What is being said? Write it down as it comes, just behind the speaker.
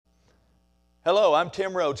Hello, I'm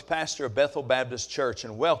Tim Rhodes, pastor of Bethel Baptist Church,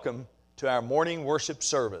 and welcome to our morning worship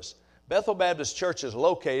service. Bethel Baptist Church is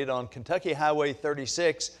located on Kentucky Highway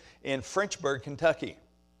 36 in Frenchburg, Kentucky.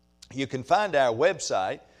 You can find our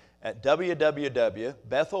website at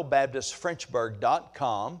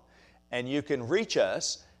www.bethelbaptistfrenchburg.com, and you can reach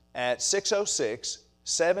us at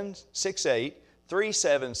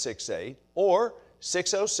 606-768-3768 or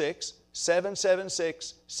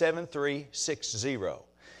 606-776-7360.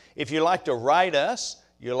 If you'd like to write us,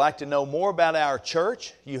 you'd like to know more about our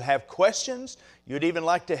church, you have questions, you'd even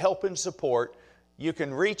like to help and support, you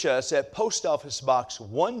can reach us at Post Office Box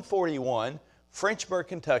 141, Frenchburg,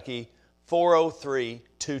 Kentucky,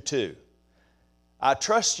 40322. I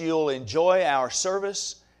trust you'll enjoy our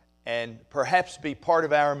service and perhaps be part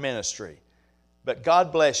of our ministry. But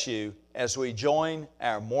God bless you as we join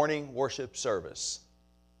our morning worship service.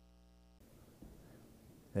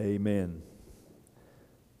 Amen.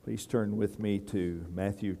 Please turn with me to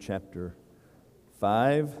Matthew chapter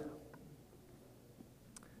 5.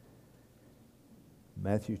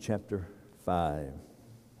 Matthew chapter 5.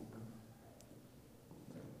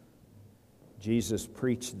 Jesus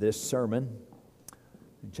preached this sermon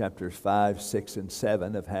in chapters 5, 6, and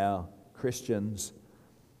 7 of how Christians,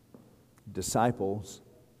 disciples,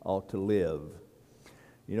 ought to live.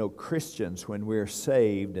 You know, Christians, when we're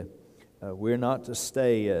saved, we're not to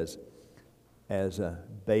stay as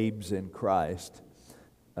babes in Christ.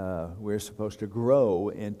 We're supposed to grow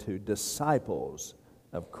into disciples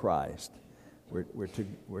of Christ. We're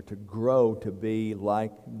to grow to be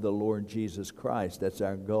like the Lord Jesus Christ. That's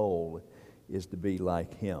our goal, is to be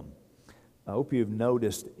like Him. I hope you've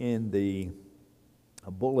noticed in the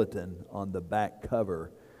bulletin on the back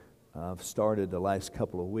cover, I've started the last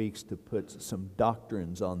couple of weeks to put some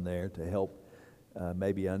doctrines on there to help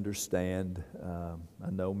maybe understand. I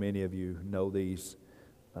know many of you know these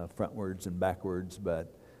frontwards and backwards,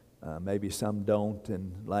 but maybe some don't.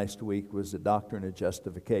 And last week was the doctrine of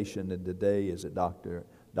justification, and today is a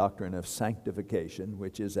doctrine of sanctification,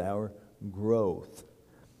 which is our growth.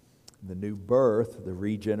 The new birth, the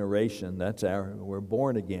regeneration, we're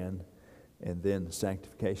born again, and then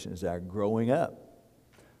sanctification is our growing up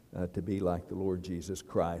to be like the Lord Jesus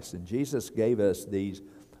Christ. And Jesus gave us these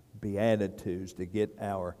Beatitudes to get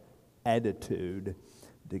our attitude,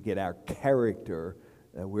 to get our character.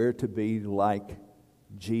 We're to be like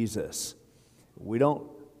Jesus. We're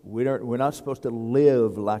not supposed to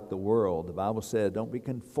live like the world. The Bible says, don't be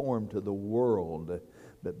conformed to the world,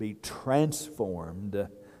 but be transformed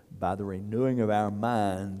by the renewing of our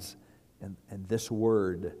minds. And this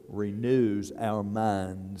word renews our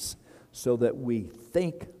minds so that we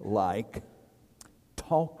think like,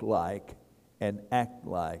 talk like, and act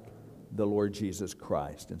like the Lord Jesus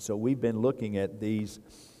Christ. And so we've been looking at these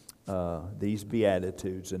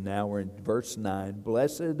Beatitudes, and now we're in verse 9.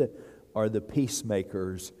 Blessed are the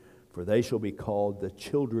peacemakers, for they shall be called the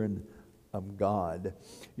children of God.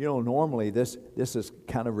 You know, normally this is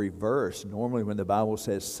kind of reversed. Normally when the Bible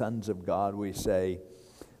says sons of God, we say,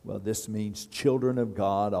 well, this means children of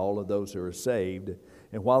God, all of those who are saved.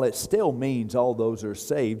 And while it still means all those are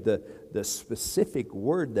saved, the specific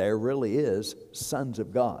word there really is sons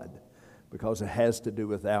of God, because it has to do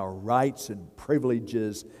with our rights and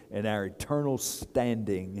privileges and our eternal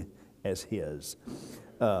standing as His.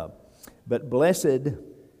 But blessed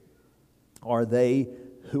are they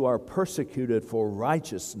who are persecuted for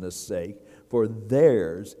righteousness' sake, for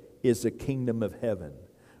theirs is the kingdom of heaven.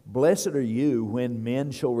 Blessed are you when men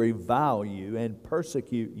shall revile you and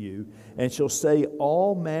persecute you, and shall say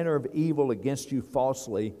all manner of evil against you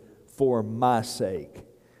falsely for my sake.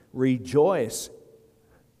 Rejoice.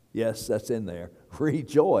 Yes, that's in there.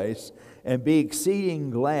 Rejoice and be exceeding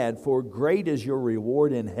glad, for great is your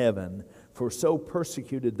reward in heaven. For so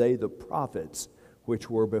persecuted they the prophets which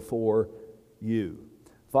were before you.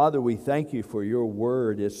 Father, we thank you for your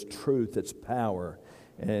word, its truth, its power.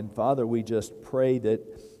 And Father, we just pray that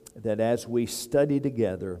as we study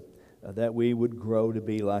together, that we would grow to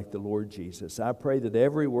be like the Lord Jesus. I pray that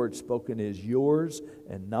every word spoken is yours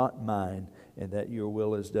and not mine, and that your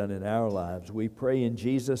will is done in our lives. We pray in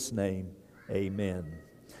Jesus' name, amen.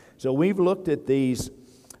 So we've looked at these,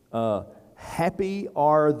 happy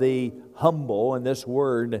are the humble, and this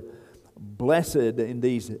word blessed in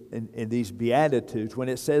these Beatitudes. When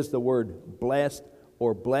it says the word blessed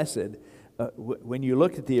or blessed, when you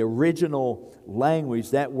look at the original language,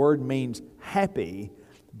 that word means happy,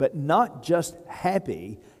 but not just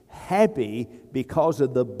happy because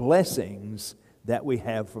of the blessings that we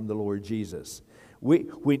have from the Lord Jesus.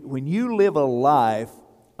 When you live a life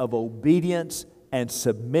of obedience and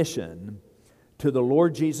submission to the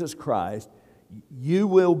Lord Jesus Christ, you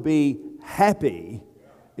will be happy.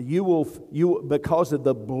 You because of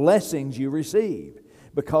the blessings you receive.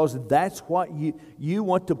 Because that's what you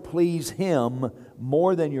want to please Him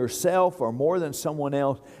more than yourself or more than someone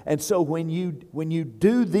else. And so when you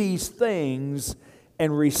do these things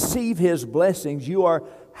and receive His blessings, you are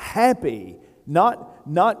happy.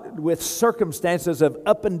 Not with circumstances of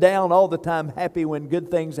up and down all the time, happy when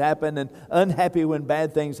good things happen and unhappy when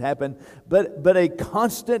bad things happen, but a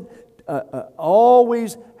constant,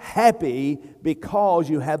 always happy because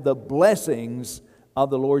you have the blessings of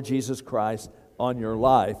the Lord Jesus Christ on your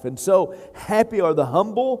life. And so happy are the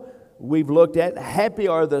humble, we've looked at. Happy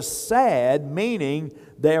are the sad, meaning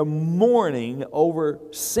they're mourning over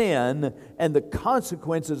sin and the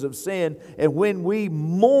consequences of sin. And when we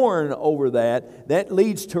mourn over that, that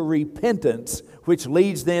leads to repentance, which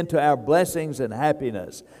leads then to our blessings and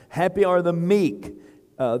happiness. Happy are the meek,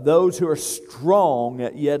 those who are strong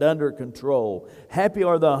yet under control. Happy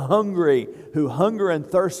are the hungry who hunger and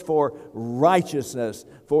thirst for righteousness.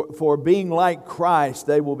 For being like Christ,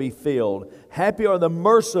 they will be filled. Happy are the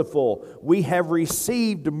merciful. We have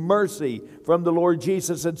received mercy from the Lord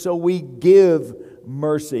Jesus, and so we give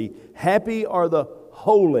mercy. Happy are the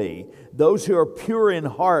holy, those who are pure in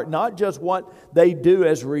heart, not just what they do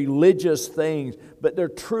as religious things, but they're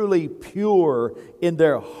truly pure in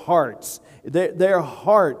their hearts. Their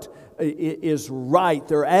heart is right.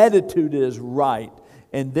 Their attitude is right.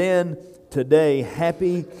 And then today,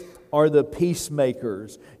 happy are the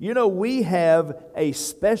peacemakers. You know, we have a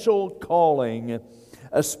special calling,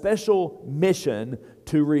 a special mission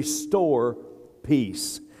to restore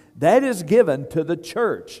peace. That is given to the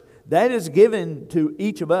church. That is given to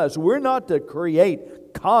each of us. We're not to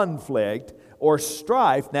create conflict or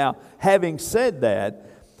strife. Now, having said that,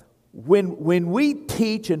 when we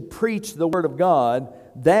teach and preach the Word of God,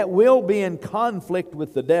 that will be in conflict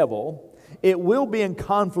with the devil. It will be in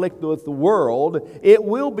conflict with the world. It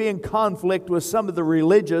will be in conflict with some of the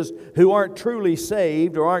religious who aren't truly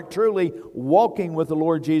saved or aren't truly walking with the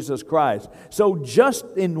Lord Jesus Christ. So just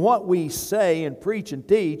in what we say and preach and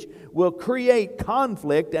teach will create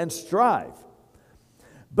conflict and strife.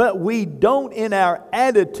 But we don't in our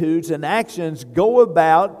attitudes and actions go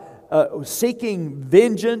about seeking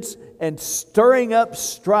vengeance and stirring up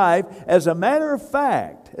strife. As a matter of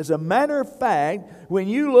fact, when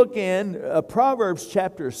you look in Proverbs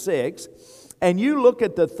chapter 6 and you look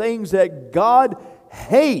at the things that God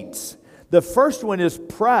hates, the first one is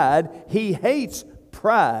pride. He hates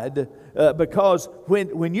pride because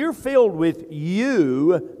when you're filled with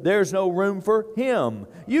you, there's no room for Him.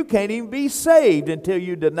 You can't even be saved until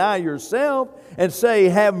you deny yourself and say,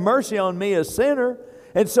 "Have mercy on me, a sinner."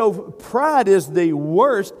 And so pride is the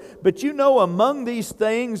worst. But you know, among these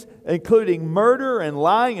things, including murder and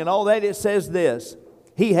lying and all that, it says this.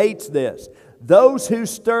 He hates this. Those who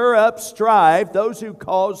stir up strife, those who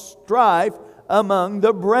cause strife among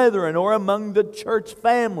the brethren or among the church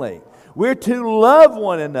family. We're to love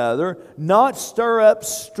one another, not stir up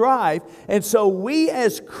strife. And so we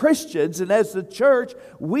as Christians and as the church,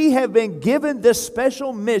 we have been given this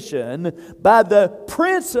special mission by the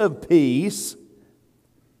Prince of Peace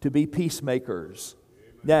to be peacemakers.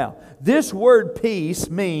 Now, this word peace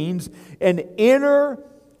means an inner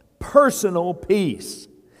personal peace.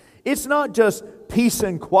 It's not just peace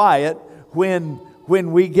and quiet when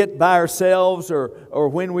we get by ourselves or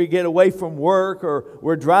when we get away from work or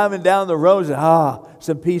we're driving down the road and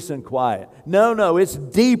some peace and quiet. No, it's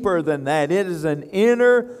deeper than that. It is an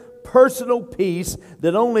inner personal peace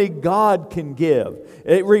that only God can give.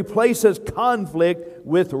 It replaces conflict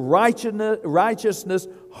with righteousness,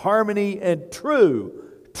 harmony, and true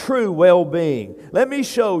well-being. Let me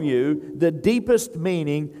show you the deepest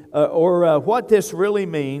meaning or what this really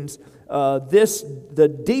means.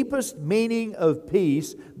 The deepest meaning of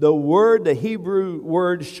peace, the Hebrew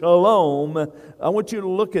word shalom. I want you to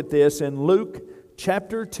look at this in Luke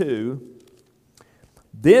chapter 2.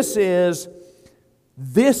 This is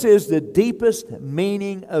the deepest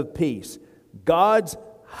meaning of peace. God's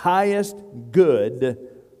highest good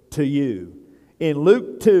to you. In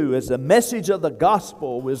Luke 2, as the message of the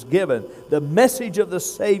gospel was given, the message of the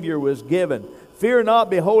Savior was given. Fear not,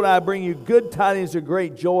 behold, I bring you good tidings of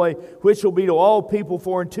great joy, which will be to all people.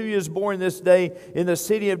 For unto you is born this day in the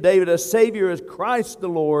city of David a Savior, is Christ the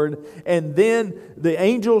Lord. And then the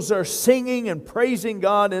angels are singing and praising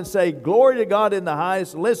God and say, glory to God in the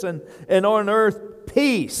highest. Listen, and on earth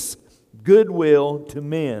peace, goodwill to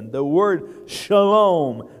men. The word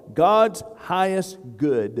shalom, God's highest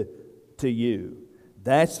good to you.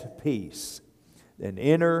 That's peace.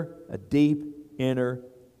 A deep inner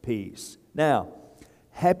peace. Now,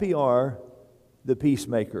 happy are the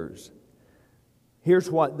peacemakers. Here's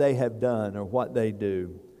what they have done or what they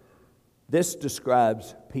do. This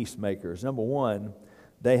describes peacemakers. Number one,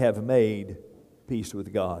 they have made peace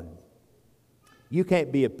with God. You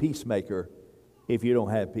can't be a peacemaker if you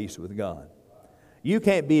don't have peace with God. You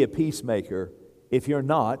can't be a peacemaker if you're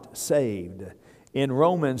not saved. In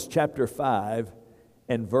Romans chapter 5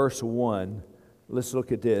 and verse 1, let's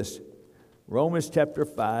look at this. Romans chapter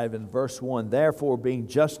 5 and verse 1, therefore being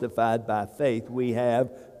justified by faith, we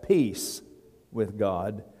have peace with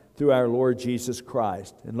God through our Lord Jesus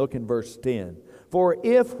Christ. And look in verse 10. For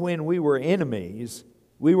if when we were enemies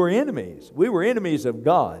of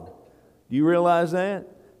God. Do you realize that?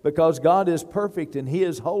 Because God is perfect and He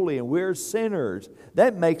is holy and we're sinners.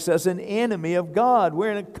 That makes us an enemy of God.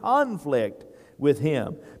 We're in a conflict with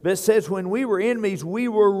Him. But it says when we were enemies, we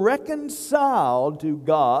were reconciled to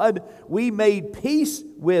God. We made peace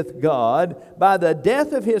with God by the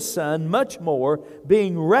death of His Son. Much more,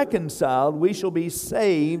 being reconciled, we shall be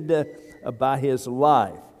saved by His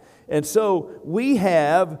life. And so we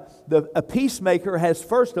have, a peacemaker has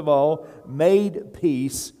first of all made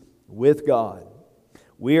peace with God.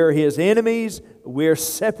 We are His enemies. We're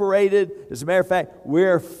separated. As a matter of fact,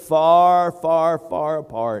 we're far, far, far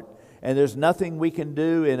apart. And there's nothing we can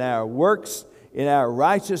do in our works, in our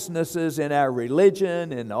righteousnesses, in our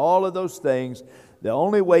religion, and all of those things. The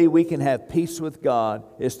only way we can have peace with God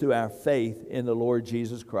is through our faith in the Lord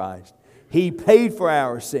Jesus Christ. He paid for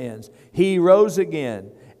our sins. He rose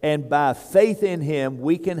again. And by faith in Him,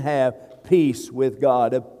 we can have peace with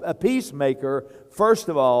God. A peacemaker, first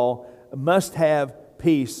of all, must have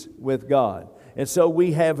peace with God. And so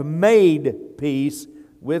we have made peace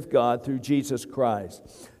with God through Jesus Christ.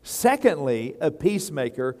 Secondly, a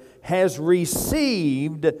peacemaker has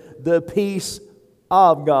received the peace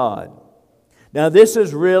of God. Now this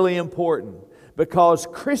is really important because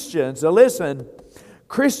Christians, listen,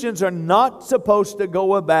 Christians are not supposed to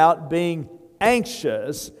go about being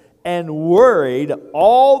anxious and worried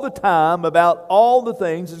all the time about all the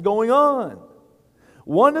things that's going on.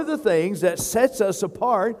 One of the things that sets us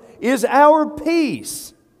apart is our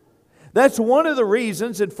peace. That's one of the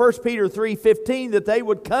reasons in 1 Peter 3:15 that they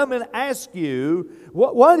would come and ask you,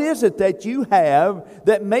 what is it that you have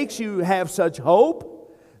that makes you have such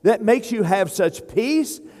hope, that makes you have such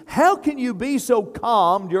peace? How can you be so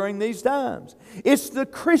calm during these times? It's the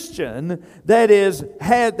Christian that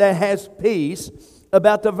has peace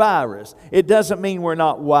about the virus. It doesn't mean we're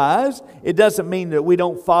not wise. It doesn't mean that we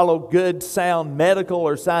don't follow good, sound medical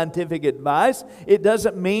or scientific advice. It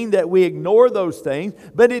doesn't mean that we ignore those things.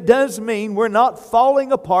 But it does mean we're not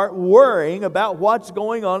falling apart worrying about what's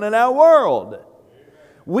going on in our world.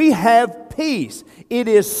 We have peace. It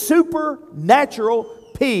is supernatural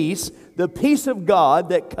peace, the peace of God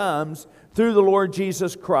that comes through the Lord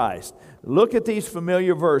Jesus Christ. Look at these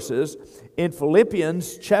familiar verses in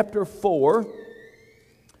Philippians chapter 4.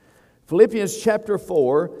 Philippians chapter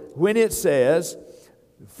 4, when it says,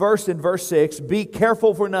 first in verse 6, be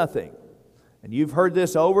careful for nothing. And you've heard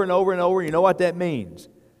this over and over and over. You know what that means.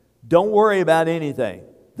 Don't worry about anything.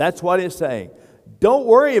 That's what it's saying. Don't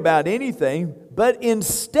worry about anything, but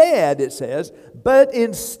instead, it says,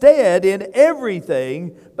 in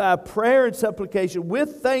everything, by prayer and supplication,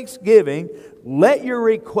 with thanksgiving, let your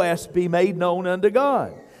requests be made known unto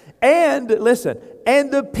God. And, listen,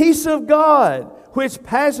 and the peace of God, which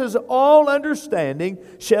passes all understanding,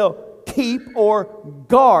 shall keep or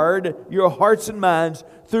guard your hearts and minds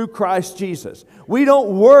through Christ Jesus. We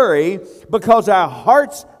don't worry because our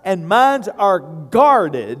hearts and minds are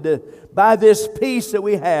guarded by this peace that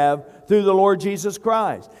we have through the Lord Jesus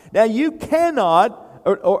Christ. Now you cannot,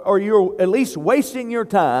 or you're at least wasting your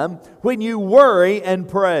time when you worry and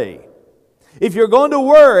pray. If you're going to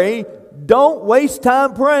worry, don't waste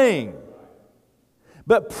time praying.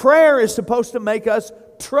 But prayer is supposed to make us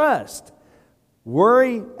trust.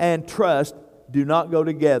 Worry and trust do not go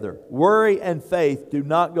together. Worry and faith do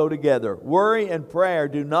not go together. Worry and prayer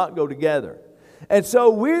do not go together. And so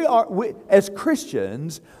we as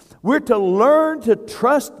Christians, we're to learn to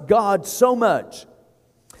trust God so much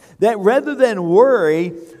that rather than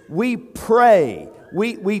worry, we pray.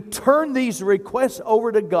 We turn these requests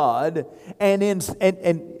over to God, and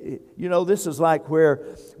you know, this is like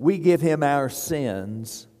where we give Him our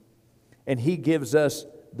sins and He gives us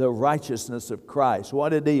the righteousness of Christ.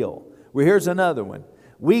 What a deal. Well, here's another one.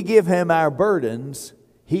 We give Him our burdens,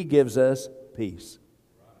 He gives us peace.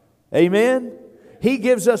 Amen? He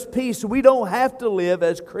gives us peace. We don't have to live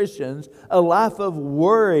as Christians a life of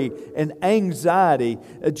worry and anxiety.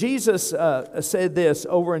 Jesus said this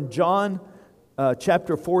over in John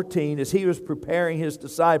chapter 14, as He was preparing His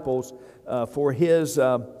disciples for his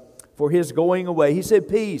going away. He said,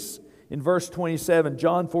 peace In verse 27,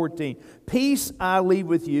 John 14, peace I leave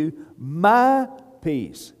with you, my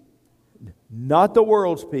peace. Not the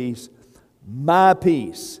world's peace, my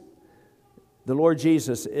peace. The Lord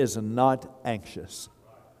Jesus is not anxious.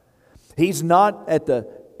 He's not at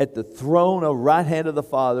the throne of right hand of the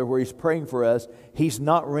Father where He's praying for us. He's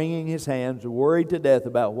not wringing His hands, worried to death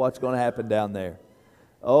about what's going to happen down there.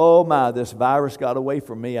 Oh my, this virus got away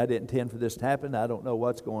from me. I didn't intend for this to happen. I don't know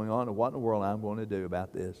what's going on and what in the world I'm going to do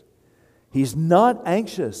about this. He's not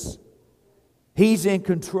anxious. He's in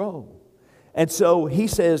control. And so He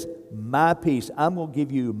says, my peace, I'm going to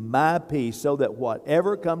give you my peace so that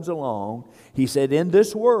whatever comes along, He said, in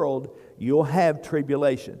this world, you'll have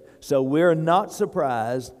tribulation. So we're not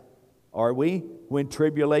surprised, are we, when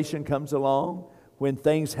tribulation comes along, when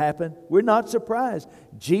things happen? We're not surprised.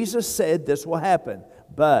 Jesus said this will happen.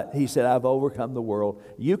 But He said, I've overcome the world.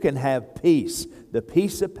 You can have peace, the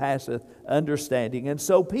peace that passeth understanding. And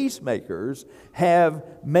so peacemakers have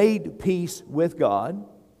made peace with God.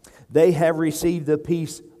 They have received the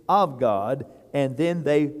peace of God, and then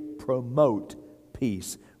they promote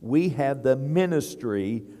peace. We have the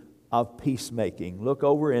ministry of peacemaking. Look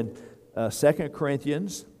over in 2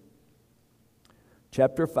 Corinthians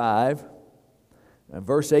chapter 5. And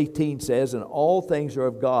verse 18 says, and all things are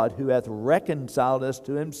of God, who hath reconciled us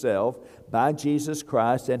to Himself by Jesus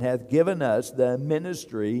Christ, and hath given us the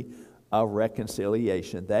ministry of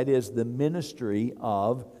reconciliation. That is the ministry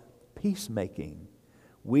of peacemaking.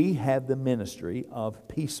 We have the ministry of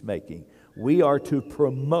peacemaking. We are to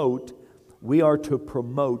promote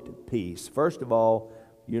peace. First of all,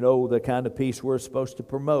 you know the kind of peace we're supposed to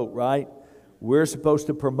promote, right? We're supposed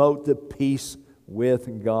to promote the peace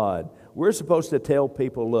with God. We're supposed to tell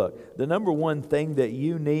people, look, the number one thing that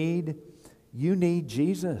you need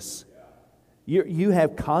Jesus. You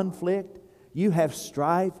have conflict, you have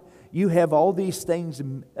strife, you have all these things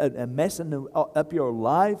messing up your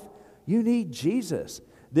life. You need Jesus.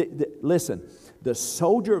 Listen, the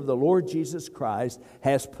soldier of the Lord Jesus Christ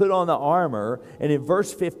has put on the armor, and in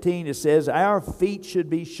verse 15 it says, our feet should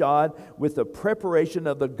be shod with the preparation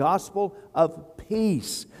of the gospel of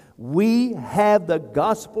peace. We have the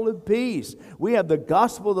gospel of peace. We have the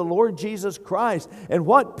gospel of the Lord Jesus Christ. And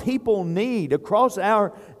what people need across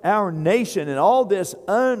our nation and all this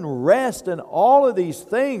unrest and all of these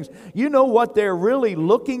things, you know what they're really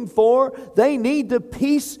looking for? They need the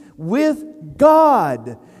peace with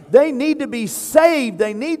God. They need to be saved.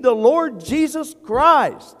 They need the Lord Jesus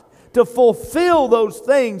Christ to fulfill those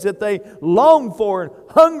things that they long for and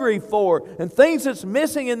hungry for and things that's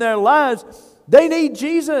missing in their lives. They need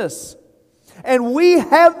Jesus. And we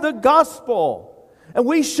have the gospel. And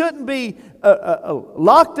we shouldn't be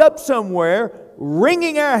locked up somewhere,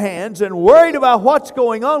 wringing our hands and worried about what's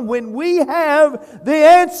going on when we have the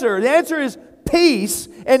answer. The answer is peace,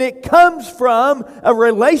 and it comes from a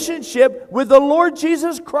relationship with the Lord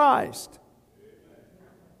Jesus Christ.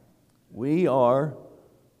 We are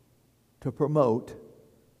to promote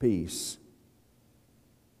peace.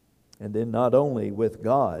 And then not only with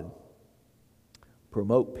God,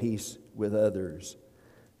 promote peace with others.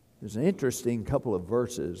 There's an interesting couple of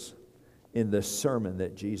verses in this sermon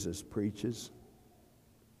that Jesus preaches.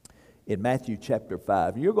 In Matthew chapter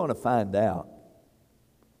 5, you're going to find out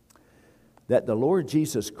that the Lord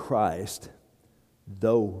Jesus Christ,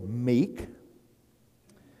 though meek,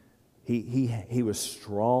 he was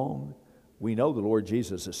strong. We know the Lord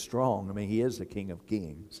Jesus is strong. I mean, He is the King of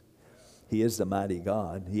Kings. He is the mighty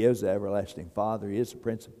God. He is the everlasting Father. He is the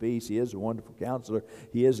Prince of Peace. He is the wonderful Counselor.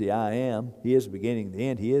 He is the I Am. He is the beginning and the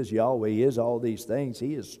end. He is Yahweh. He is all these things.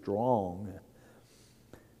 He is strong.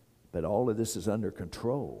 But all of this is under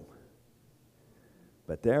control.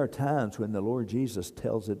 But there are times when the Lord Jesus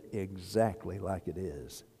tells it exactly like it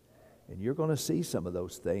is. And you're going to see some of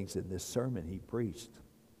those things in this sermon He preached.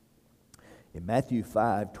 In Matthew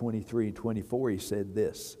 5, 23 and 24, He said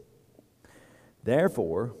this,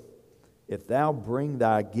 therefore, if thou bring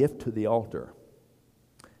thy gift to the altar,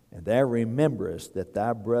 and thou rememberest that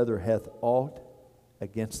thy brother hath aught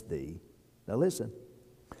against thee. Now listen.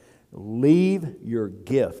 Leave your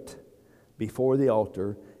gift before the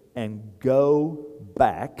altar and go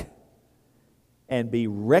back and be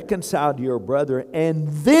reconciled to your brother, and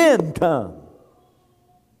then come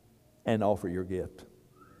and offer your gift.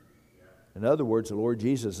 In other words, the Lord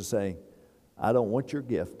Jesus is saying, I don't want your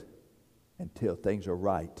gift until things are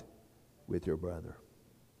right with your brother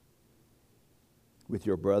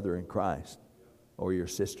in Christ, or your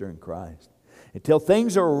sister in Christ. Until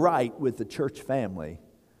things are right with the church family,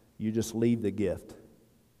 you just leave the gift.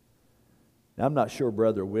 Now, I'm not sure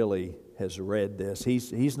Brother Willie has read this.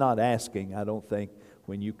 He's not asking, I don't think,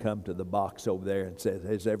 when you come to the box over there and says,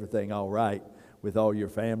 is everything all right with all your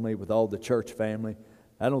family, with all the church family?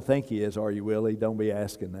 I don't think he is, are you, Willie? Don't be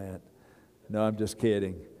asking that. No, I'm just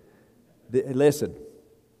kidding. Listen,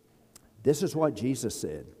 this is what Jesus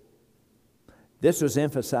said. This was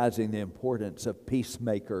emphasizing the importance of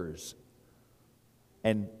peacemakers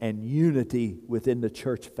and unity within the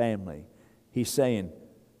church family. He's saying,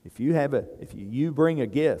 if you bring a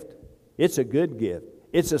gift, it's a good gift.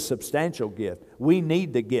 It's a substantial gift. We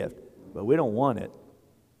need the gift, but we don't want it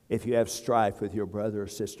if you have strife with your brother or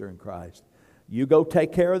sister in Christ. You go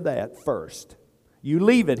take care of that first. You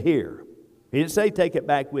leave it here. He didn't say take it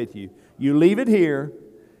back with you. You leave it here,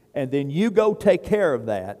 and then you go take care of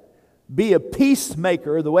that. Be a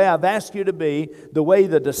peacemaker the way I've asked you to be, the way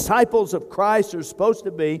the disciples of Christ are supposed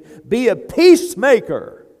to be. Be a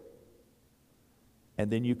peacemaker.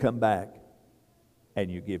 And then you come back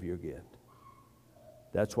and you give your gift.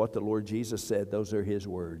 That's what the Lord Jesus said. Those are His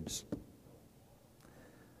words.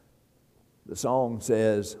 The song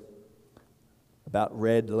says about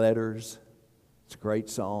red letters. It's a great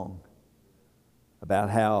song about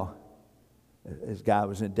how this guy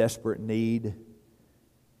was in desperate need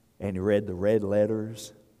and he read the red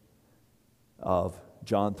letters of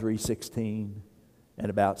John 3:16 and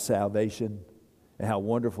about salvation and how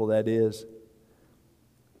wonderful that is.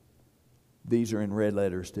 These are in red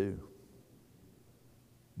letters too.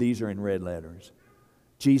 These are in red letters.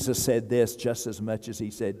 Jesus said this just as much as He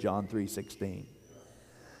said John 3:16.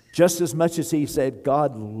 Just as much as He said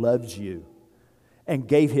God loves you and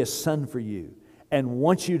gave His Son for you and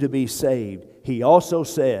wants you to be saved, He also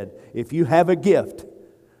said, if you have a gift,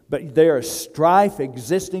 but there is strife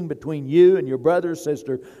existing between you and your brother or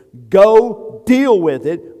sister, go deal with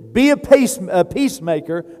it. Be a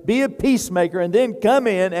peacemaker. Be a peacemaker, and then come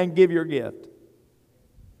in and give your gift.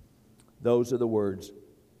 Those are the words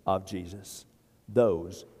of Jesus.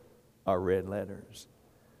 Those are red letters.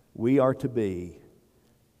 We are to be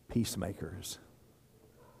peacemakers.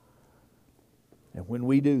 And when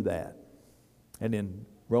we do that, and in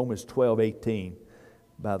Romans 12:18,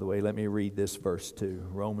 by the way, let me read this verse too.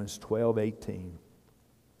 Romans 12:18.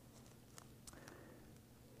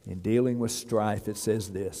 In dealing with strife, it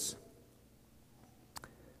says this: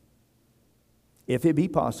 if it be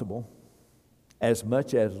possible, as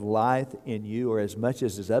much as lieth in you, or as much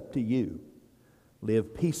as is up to you,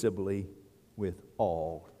 live peaceably with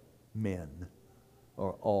all men,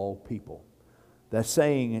 or all people. That's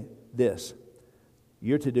saying this: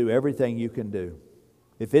 you're to do everything you can do.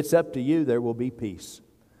 If it's up to you, there will be peace.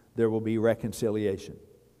 There will be reconciliation.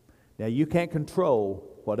 Now, you can't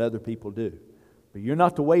control what other people do, but you're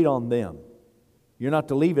not to wait on them. You're not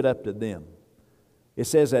to leave it up to them. It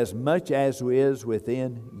says, as much as is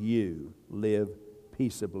within you, live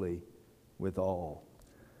peaceably with all.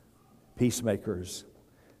 Peacemakers.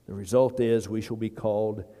 The result is we shall be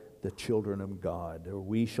called the children of God, or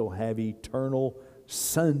we shall have eternal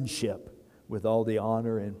sonship with all the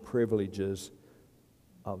honor and privileges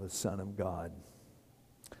of a son of God.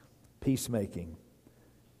 Peacemaking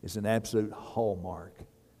is an absolute hallmark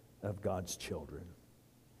of God's children.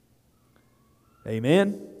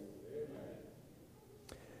 Amen?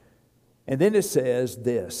 And then it says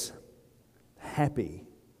this: happy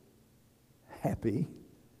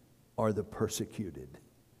are the persecuted.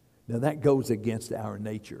 Now that goes against our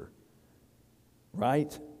nature,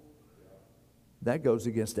 right? That goes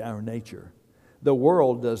against our nature. The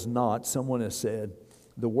world does not, someone has said,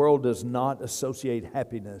 the world does not associate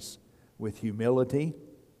happiness with humility,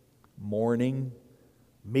 mourning,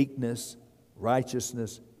 meekness,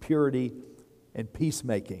 righteousness, purity, and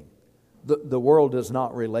peacemaking. The world does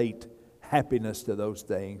not relate happiness to those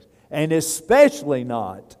things, and especially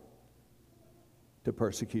not to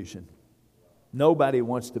persecution. Nobody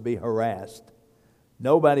wants to be harassed.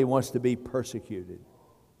 Nobody wants to be persecuted.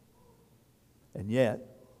 And yet,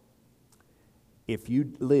 if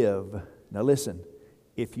you live, now listen,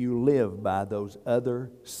 if you live by those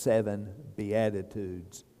other 7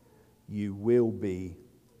 beatitudes, you will be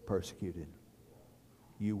persecuted.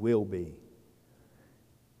 You will be.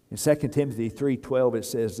 In 2 Timothy 3:12 it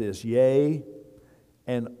says this: yea,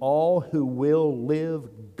 and all who will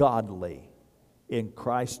live godly in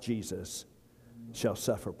Christ Jesus shall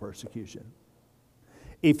suffer persecution.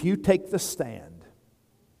 If you take the stand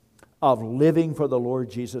of living for the Lord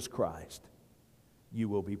Jesus Christ, you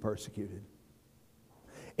will be persecuted.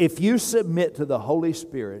 If you submit to the Holy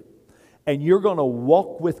Spirit and you're going to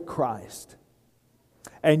walk with Christ,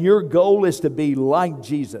 and your goal is to be like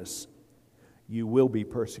Jesus, you will be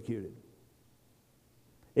persecuted.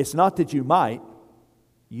 It's not that you might,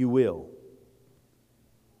 you will.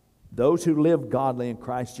 Those who live godly in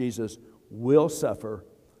Christ Jesus will suffer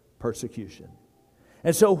persecution.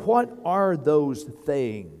 And so what are those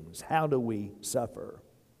things? How do we suffer?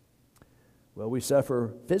 Well, we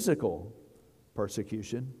suffer physical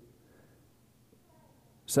persecution.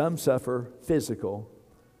 Some suffer physical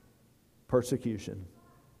persecution.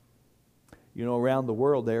 You know, around the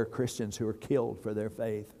world there are Christians who are killed for their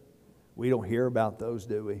faith. We don't hear about those,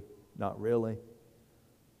 do we? Not really.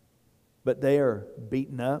 But they are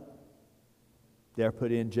beaten up. They're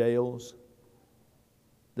put in jails.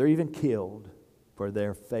 They're even killed for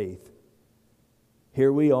their faith.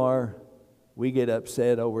 Here we are. We get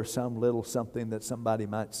upset over some little something that somebody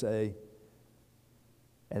might say.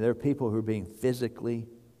 And there are people who are being physically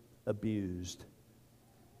abused,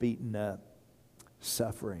 beaten up,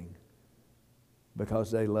 suffering,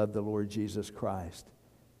 because they love the Lord Jesus Christ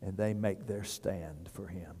and they make their stand for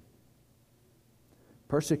Him.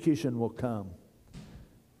 Persecution will come.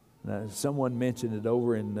 Now, someone mentioned it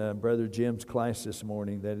over in Brother Jim's class this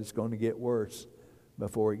morning that it's going to get worse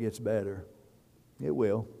before it gets better. It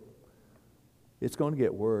will. It's going to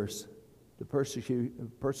get worse. The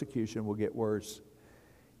persecution will get worse.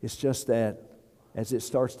 It's just that as it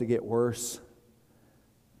starts to get worse,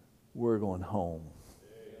 we're going home.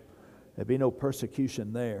 There'll be no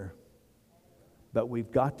persecution there. But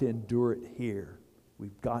we've got to endure it here.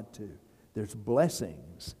 We've got to. There's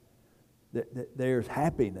blessings. There's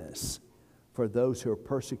happiness for those who are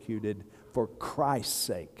persecuted for Christ's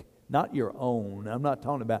sake. Not your own. I'm not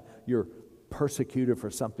talking about you're persecuted for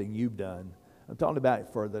something you've done. I'm talking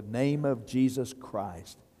about for the name of Jesus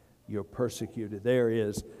Christ. You're persecuted. There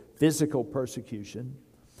is physical persecution.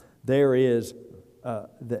 There is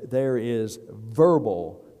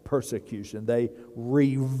verbal persecution. They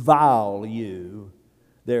revile you.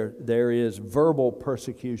 There is verbal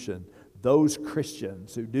persecution. Those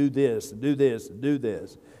Christians who do this and do this and do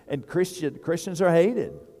this. And Christians are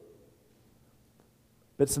hated.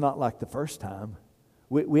 But it's not like the first time.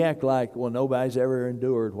 We act like, well, nobody's ever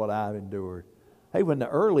endured what I've endured. Hey, when the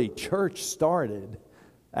early church started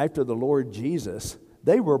after the Lord Jesus,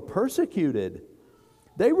 they were persecuted.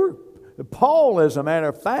 Paul, as a matter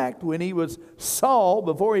of fact, when he was Saul,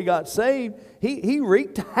 before he got saved, he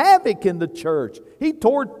wreaked havoc in the church. He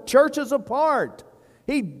tore churches apart.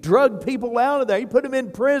 He drugged people out of there. He put them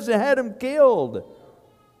in prison, had them killed.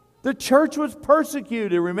 The church was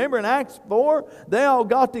persecuted. Remember in Acts 4, they all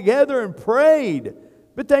got together and prayed.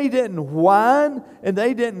 But they didn't whine and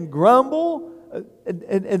they didn't grumble. And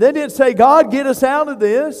they didn't say, God, get us out of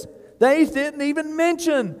this. They didn't even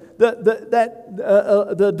mention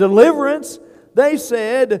the deliverance. They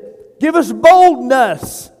said, give us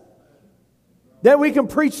boldness that we can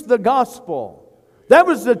preach the gospel. That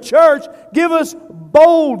was the church. Give us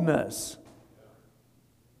boldness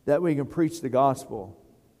that we can preach the gospel.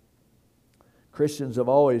 Christians have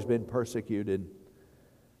always been persecuted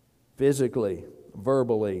physically,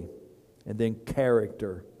 verbally, and then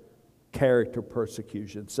character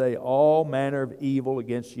persecution. Say all manner of evil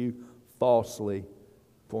against you falsely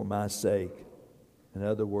for my sake. In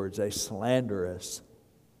other words, they slander us.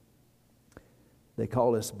 They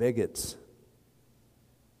call us bigots.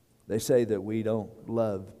 They say that we don't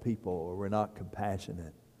love people or we're not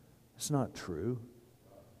compassionate. It's not true.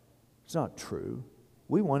 It's not true.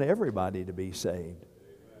 We want everybody to be saved.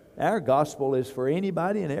 Our gospel is for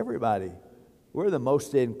anybody and everybody. We're the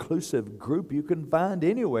most inclusive group you can find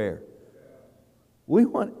anywhere. We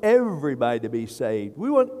want everybody to be saved. We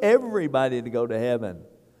want everybody to go to heaven.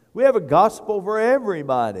 We have a gospel for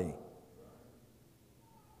everybody.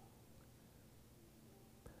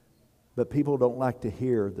 But people don't like to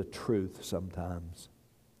hear the truth sometimes.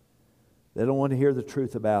 They don't want to hear the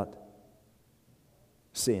truth about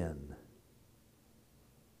sin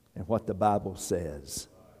and what the Bible says.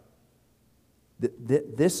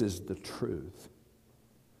 This is the truth.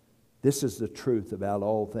 This is the truth about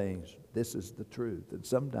all things. This is the truth. And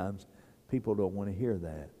sometimes people don't want to hear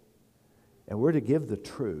that. And we're to give the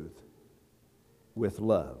truth with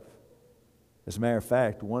love. As a matter of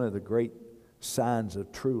fact, one of the great signs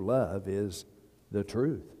of true love is the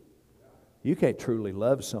truth. You can't truly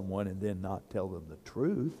love someone and then not tell them the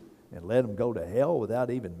truth and let them go to hell without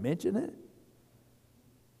even mentioning it.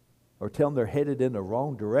 Or tell them they're headed in the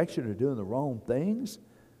wrong direction or doing the wrong things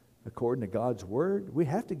according to God's Word. We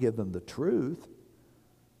have to give them the truth,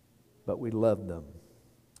 but we love them.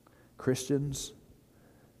 Christians,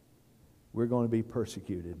 we're going to be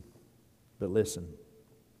persecuted. But listen,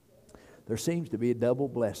 there seems to be a double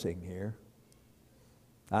blessing here.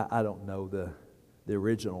 I don't know the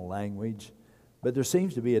original language, but there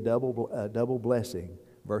seems to be a double blessing.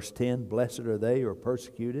 Verse 10, blessed are they who are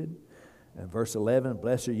persecuted. And verse 11,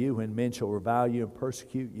 blessed are you when men shall revile you and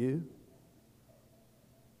persecute you.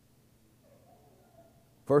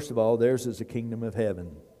 First of all, theirs is the kingdom of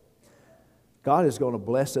heaven. God is going to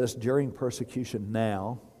bless us during persecution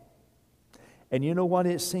now. And you know what?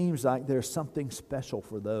 It seems like there's something special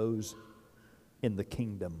for those in the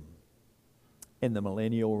kingdom, in the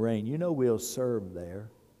millennial reign. You know we'll serve there.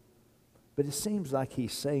 But it seems like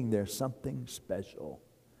He's saying there's something special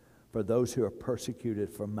for those who are persecuted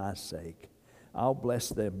for my sake. I'll bless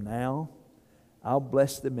them now. I'll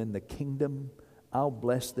bless them in the kingdom. I'll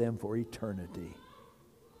bless them for eternity.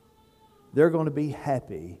 They're going to be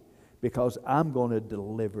happy because I'm going to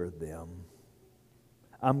deliver them.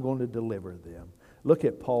 I'm going to deliver them. Look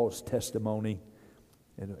at Paul's testimony.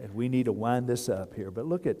 And we need to wind this up here. But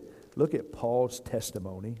look at Paul's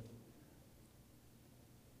testimony.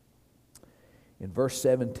 In verse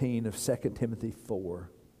 17 of 2 Timothy 4.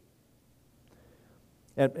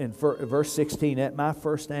 And verse 16, at my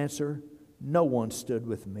first answer, no one stood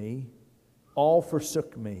with me. All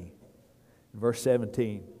forsook me. Verse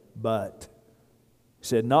 17, but, he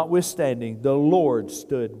said, notwithstanding, the Lord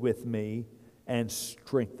stood with me and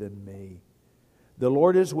strengthened me. The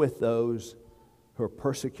Lord is with those who are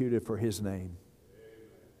persecuted for His name.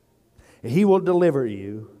 He will deliver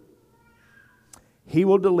you. He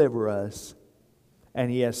will deliver us.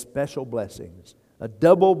 And He has special blessings, a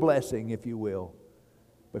double blessing, if you will,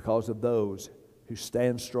 because of those who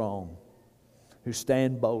stand strong, who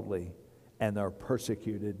stand boldly, and are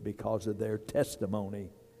persecuted because of their testimony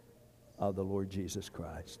of the Lord Jesus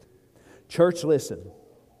Christ. Church, listen.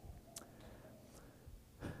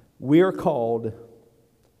 We are called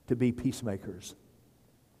to be peacemakers.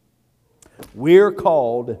 We are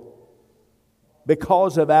called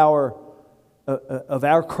because of our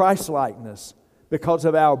Christ-likeness, because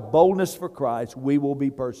of our boldness for Christ, we will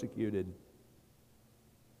be persecuted.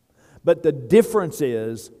 But the difference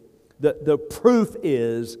is, the proof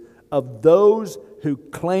is, of those who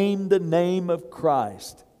claim the name of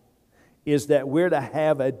Christ, is that we're to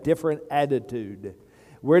have a different attitude.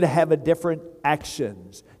 We're to have a different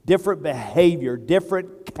actions, different behavior,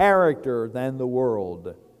 different character than the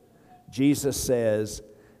world. Jesus says,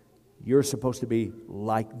 you're supposed to be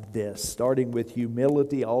like this, starting with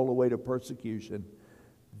humility all the way to persecution.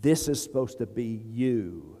 This is supposed to be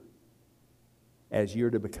you as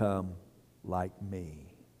you're to become like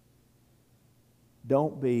me.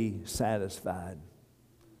 Don't be satisfied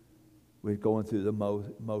with going through the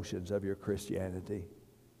motions of your Christianity.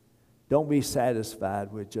 Don't be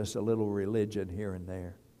satisfied with just a little religion here and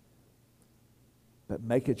there. But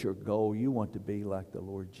make it your goal. You want to be like the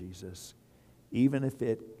Lord Jesus. Even if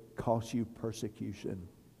it costs you persecution,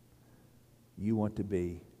 you want to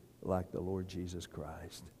be like the Lord Jesus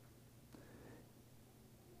Christ.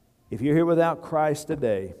 If you're here without Christ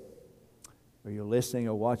today, or you're listening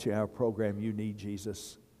or watching our program, you need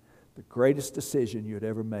Jesus. The greatest decision you'd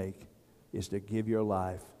ever make is to give your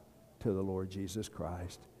life to the Lord Jesus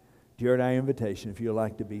Christ. During our invitation, if you'd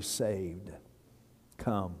like to be saved,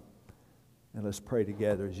 come and let's pray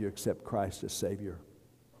together as you accept Christ as Savior.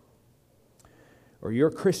 Or you're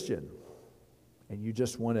a Christian and you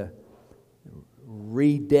just want to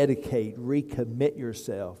rededicate, recommit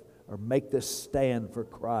yourself, or make this stand for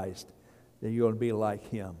Christ, then you're going to be like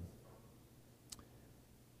Him.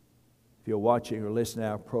 If you're watching or listening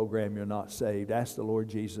to our program, you're not saved, ask the Lord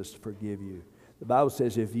Jesus to forgive you. The Bible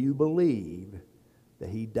says if you believe that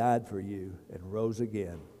He died for you and rose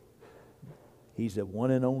again, He's the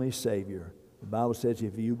one and only Savior. The Bible says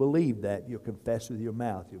if you believe that, you'll confess with your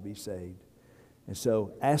mouth, you'll be saved. And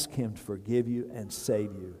so ask Him to forgive you and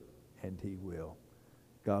save you, and He will.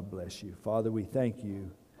 God bless you. Father, we thank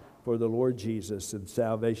You for the Lord Jesus and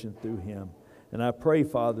salvation through Him. And I pray,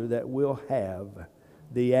 Father, that we'll have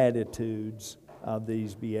the attitudes of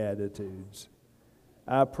these Beatitudes.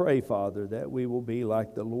 I pray, Father, that we will be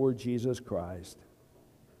like the Lord Jesus Christ,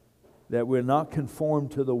 that we're not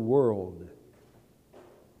conformed to the world,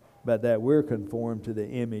 but that we're conformed to the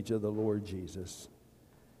image of the Lord Jesus.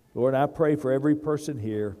 Lord, I pray for every person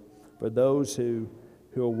here, for those who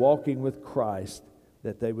are walking with Christ,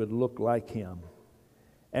 that they would look like Him.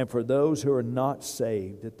 And for those who are not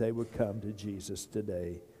saved, that they would come to Jesus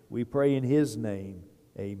today. We pray in His name.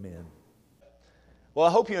 Amen. Well,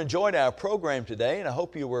 I hope you enjoyed our program today, and I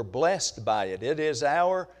hope you were blessed by it. It is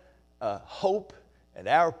our hope and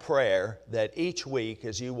our prayer that each week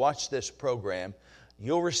as you watch this program,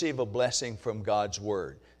 you'll receive a blessing from God's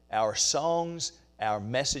Word. Our songs, our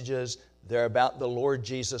messages, they're about the Lord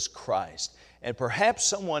Jesus Christ. And perhaps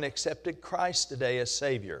someone accepted Christ today as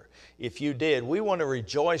Savior. If you did, we want to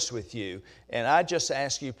rejoice with you. And I just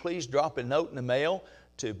ask you, please drop a note in the mail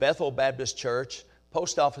to Bethel Baptist Church,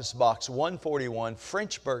 Post Office Box 141,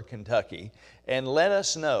 Frenchburg, Kentucky, and let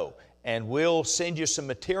us know. and we'll send you some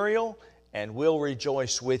material, and we'll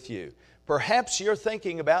rejoice with you. Perhaps you're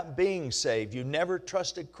thinking about being saved. You never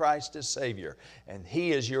trusted Christ as Savior, and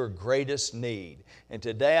He is your greatest need. And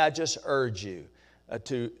today I just urge you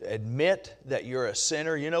to admit that you're a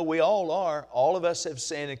sinner. You know, we all are. All of us have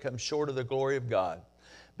sinned and come short of the glory of God.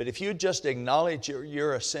 But if you just acknowledge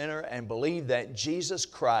you're a sinner and believe that Jesus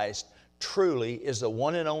Christ truly is the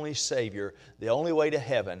one and only Savior, the only way to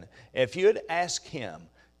heaven, if you'd ask Him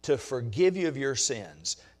to forgive you of your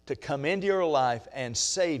sins, to come into your life and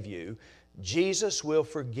save you, Jesus will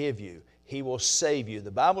forgive you. He will save you. The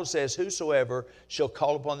Bible says, whosoever shall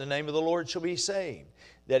call upon the name of the Lord shall be saved.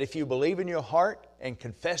 That if you believe in your heart and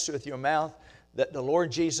confess with your mouth that the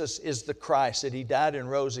Lord Jesus is the Christ, that He died and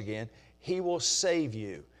rose again, He will save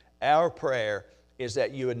you. Our prayer is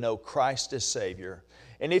that you would know Christ as Savior.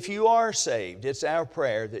 And if you are saved, it's our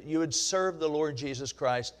prayer that you would serve the Lord Jesus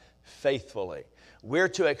Christ faithfully. We're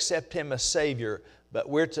to accept Him as Savior, but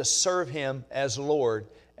we're to serve Him as Lord,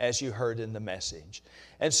 as you heard in the message.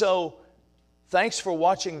 And so, thanks for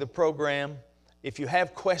watching the program. If you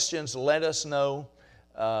have questions, let us know.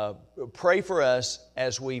 Pray for us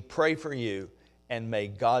as we pray for you, and may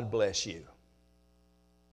God bless you.